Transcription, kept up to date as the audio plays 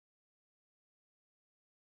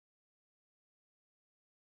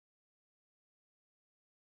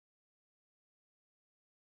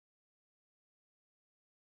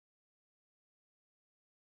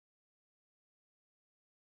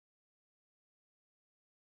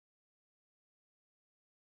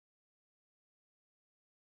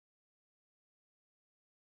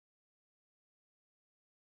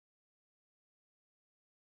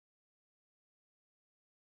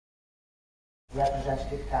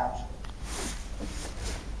Representative Council.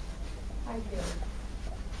 Thank you.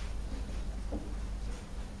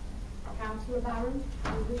 Councillor Barron, do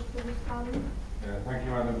you wish to respond? Thank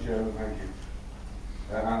you, Madam Chairman, thank you.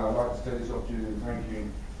 And I'd like to take this opportunity to thank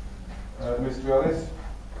you, Mr Ellis,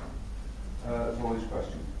 for this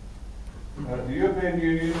question. The European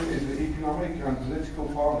Union is the economic and political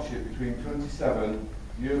partnership between 27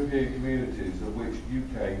 European communities, of which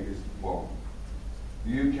UK is one.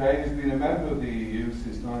 The UK has been a member of the EU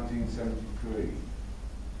since 1973.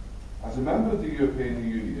 As a member of the European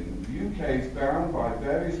Union, the UK is bound by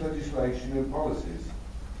various legislation and policies.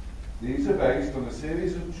 These are based on a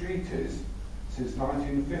series of treaties since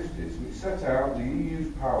 1950s which set out the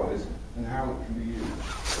EU's powers and how it can be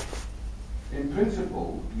used. In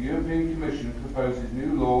principle, the European Commission proposes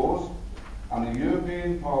new laws and the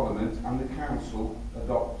European Parliament and the Council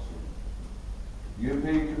adopts them. The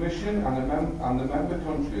European Commission and the member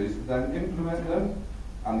countries then implement them,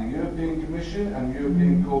 and the European Commission and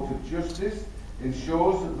European Court of Justice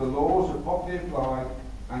ensures that the laws are properly applied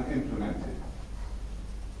and implemented.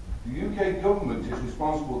 The UK government is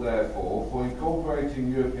responsible, therefore, for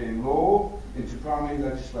incorporating European law into primary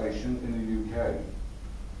legislation in the UK.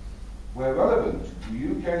 Where relevant,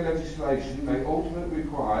 the UK legislation may ultimately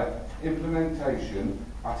require implementation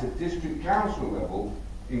at a district council level,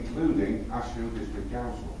 including Ashfield District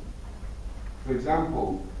Council. For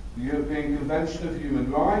example, the European Convention of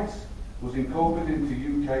Human Rights was incorporated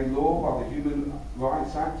into UK law by the Human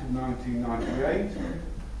Rights Act of 1998.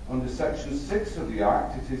 Under Section 6 of the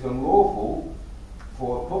Act, it is unlawful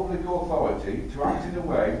for a public authority to act in a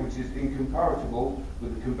way which is incompatible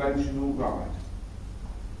with the conventional right.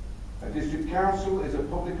 A district council is a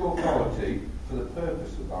public authority for the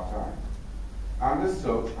purpose of that Act, and as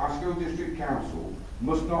such, Ashfield District Council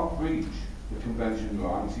must not breach the convention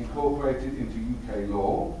rights incorporated into UK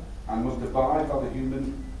law and must abide by the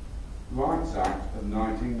Human Rights Act of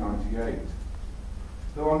 1998.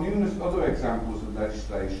 There are numerous other examples of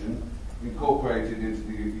legislation incorporated into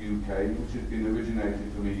the UK which has been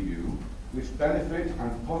originated from EU, which benefit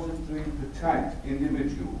and positively protect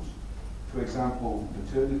individuals, for example,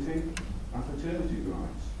 maternity and paternity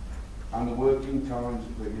rights, and the working times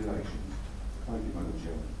regulations. Thank you, Madam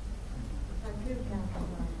Chairman. Thank you,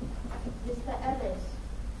 Councillor. Mr Ellis,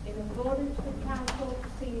 in accordance with Council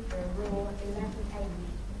Procedure Rule 11A,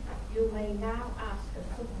 you may now ask a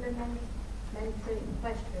supplementary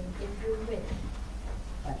question if you wish.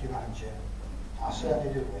 Thank you, Madam Chair. I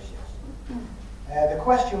certainly do wish, yes. The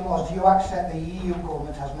question was, do you accept the EU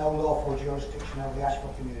government has no lawful jurisdiction over the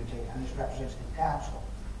Ashfield community and its representative council?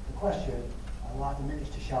 The question, I'd like the minutes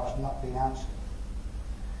to show, has not been answered.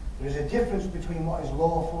 There is a difference between what is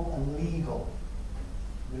lawful and legal.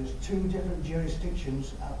 There is two different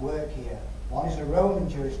jurisdictions at work here. One is a Roman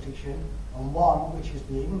jurisdiction, and one, which is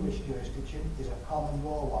the English jurisdiction, is a common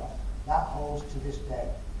law one. That holds to this day.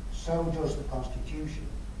 So does the Constitution.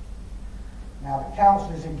 Now, the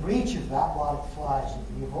Council is in breach of that while it flies it.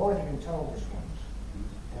 And you've already been told this once.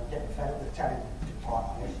 They're getting fed up with telling them to part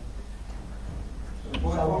on this.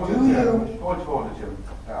 Point of order, Jim.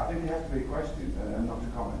 I think it has to be a question and not a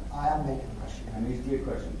comment. I am making a question. It needs to be a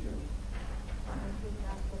question, Jim.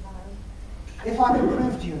 If I can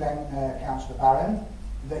prove to you then, Councillor Barron,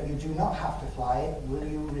 that you do not have to fly it, will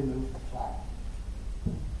you remove the flag?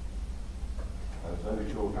 A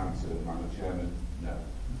very short answer, Madam Chairman, no.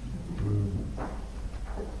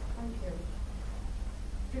 Thank you.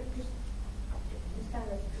 Mr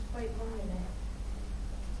Ellis, just wait 1 minute.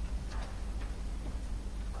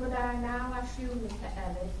 Could I now ask you, Mr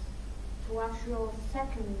Ellis, to ask your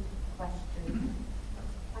second question?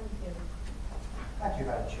 Thank you. Thank you,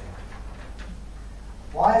 Madam Chair.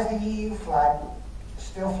 Why is the EU flag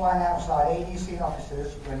still flying outside ADC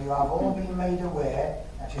offices when you have all been made aware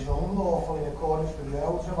that it is unlawful in accordance with the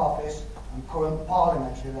oaths of office and current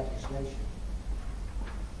parliamentary legislation?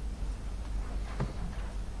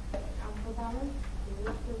 Councillor Barron, do you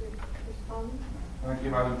wish to respond? Thank you,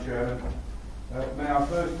 Madam Chairman. May I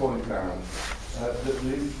first point out that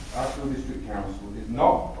the Ashfield District Council is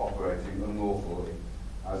not operating unlawfully,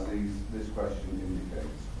 as this question indicates.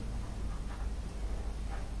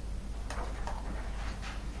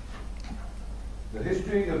 The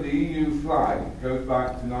history of the EU flag goes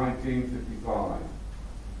back to 1955.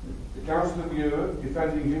 The Council of Europe,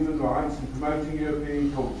 defending human rights and promoting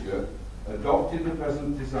European culture, adopted the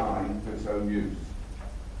present design for its own use.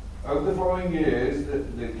 Over the following years,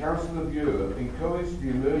 the Council of Europe encouraged the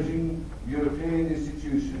emerging European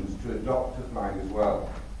institutions to adopt the flag as well.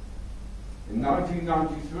 In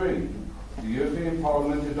 1993, the European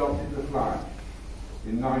Parliament adopted the flag.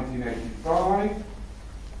 In 1985,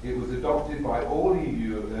 It was adopted by all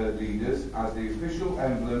EU leaders as the official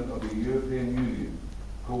emblem of the European Union,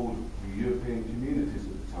 called the European Communities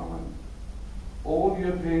at the time. All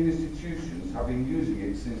European institutions have been using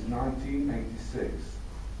it since 1986.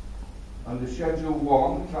 Under Schedule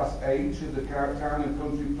 1, Class H of the Town and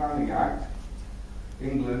Country Planning Act,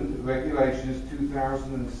 England, Regulations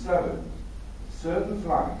 2007, certain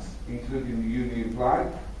flags, including the Union flag,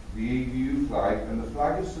 the EU flag and the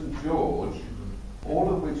flag of St George, all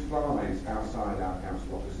of which flies outside our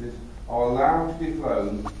council offices, are allowed to be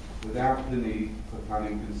flown without the need for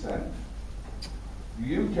planning consent.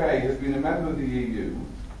 The UK has been a member of the EU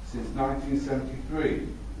since 1973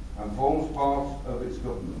 and forms part of its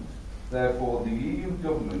government. Therefore, the EU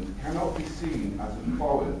government cannot be seen as a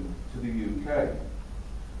foreign to the UK.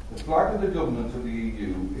 The flag of the government of the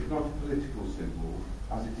EU is not a political symbol,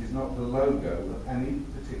 as it is not the logo of any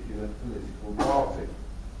particular political party.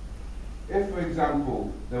 If, for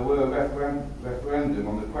example, there were a referendum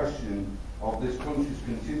on the question of this country's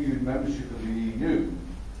continued membership of the EU,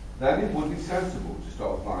 then it would be sensible to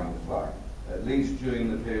start flying the flag, at least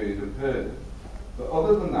during the period of purdah. But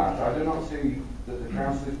other than that, I do not see that the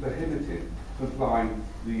Council is prohibited from flying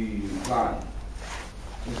the EU flag.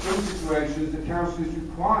 In some situations, the Council is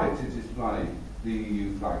required to display the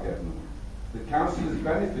EU flag emblem. The Council has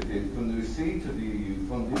benefited from the receipt of the EU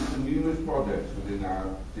funding for numerous projects within our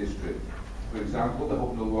district. For example, the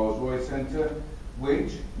Hucknall Rolls-Royce Centre,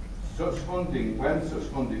 which when such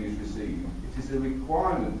funding is received, it is a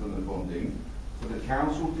requirement from the funding for the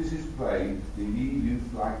Council to display the EU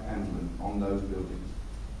flag emblem on those buildings.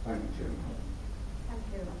 Thank you, Chairman. Thank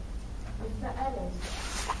you. Mr. Ellis,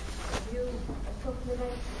 have you a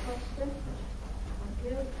supplementary question? Thank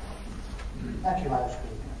you. Thank you, Madam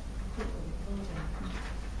Speaker.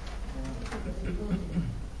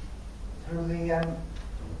 Through the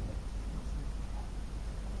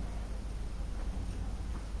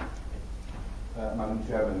Madam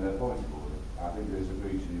Chairman, point of order. I think there is a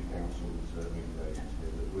breach in the Council's regulations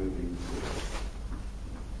here that will be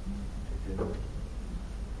I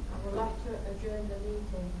would like to adjourn the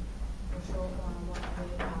meeting for a short while while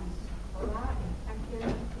we ask. All right? Thank you.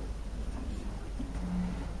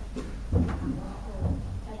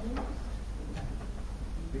 10 minutes?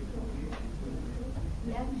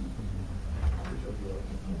 Yes?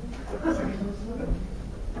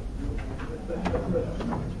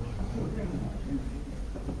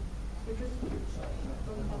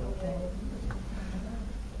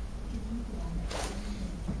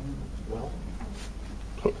 Well,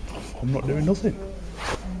 I'm not doing nothing.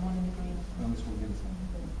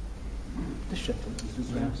 This gentleman.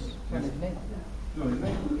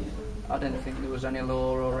 I didn't think there was any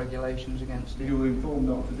law or regulations against it. You were informed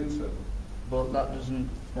not to do so. But that doesn't...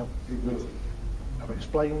 No, It does. I've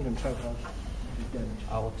explained and so has the damage.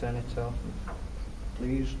 I will turn it off.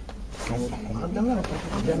 Please. No, general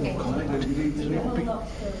comment. There's not big.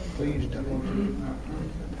 Please don't.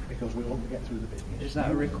 Because we want to get through the business. Is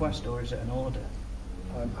that a request or is it an order?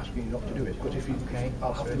 I'm asking you not to do it, but if you... Okay,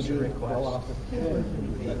 I'll so have to it's a do it. request. Well, I'll have to...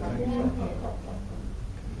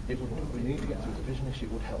 we need to get through the business,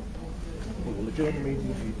 it would help. We will adjourn the meeting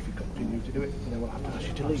if you continue to do it, and then we'll have to ask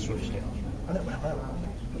you to leave. I know, but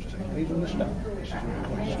I say, please understand, this is a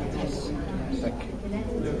request. Thank you.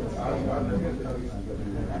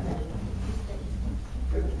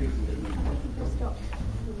 Stop.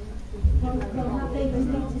 Have they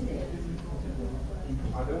released it?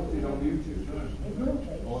 I don't see it on YouTube. It will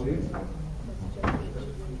be. Or the internet.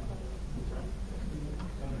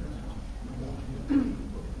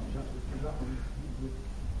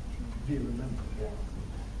 Do you remember?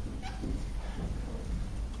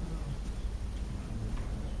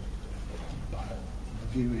 The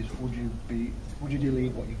view is, would you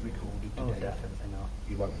delete what you've recorded today? Oh, definitely not.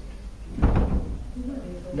 You won't.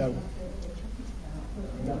 No.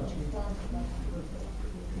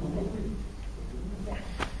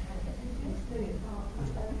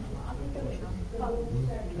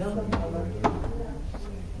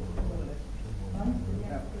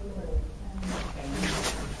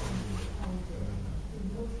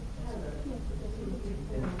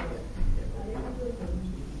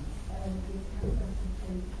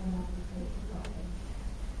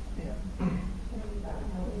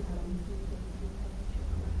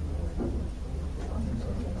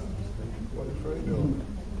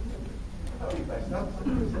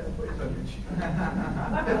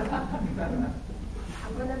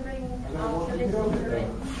 I'm going to bring our solicitor in.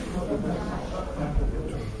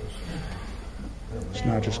 It's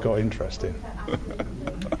now just got interesting.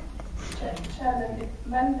 Chairman, if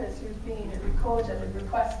members who've been recorded have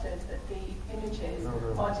requested that the images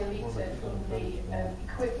are deleted from the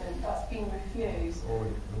equipment, that's been refused.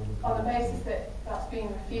 On the basis that that's been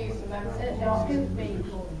refused, the members Excuse me.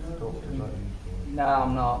 No,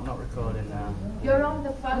 I'm not recording now. You're on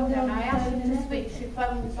the phone and I asked you to switch your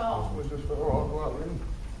phones off.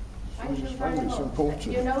 Thank you very much.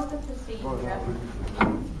 You know the procedure.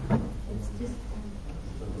 It's just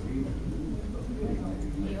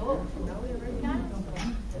You ought to know you're in council.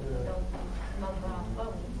 Don't mobile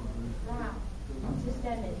phones. Now, Mrs.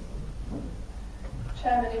 Dennis.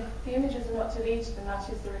 Chairman, if the images are not deleted and that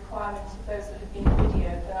is the requirement of those that have been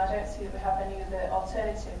videoed, then I don't see that we have any other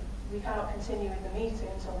alternative. We cannot continue with the meeting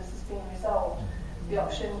until this has been resolved. The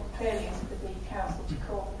option clearly is for the council to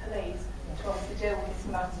call the police to obviously deal with this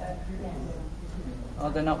matter. Are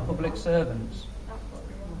they not public servants?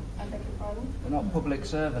 I beg your pardon? They're not public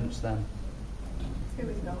servants then? Who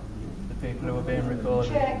is not? The people who are being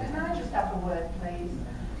recorded? Chair, can I just have a word, please?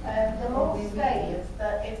 The law states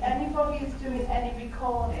that if anybody is doing any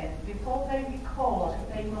recording, before they record,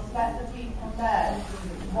 they must let the people know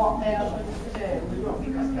what they are going to do.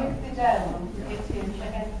 Because if they don't, it is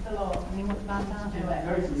against the law and they must not do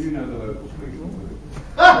it. Jason, you know the local people.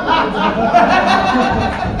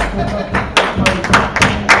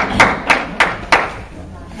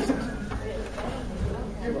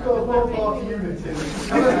 You've got a one-part unity.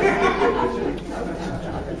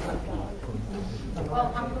 Well,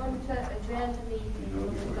 I'm going to adjourn the meeting and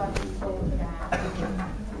we've got to sort it out.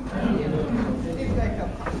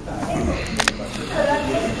 Could I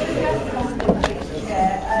just suggest something, please,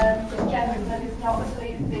 Chair? This gentleman is not to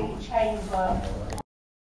leave the chamber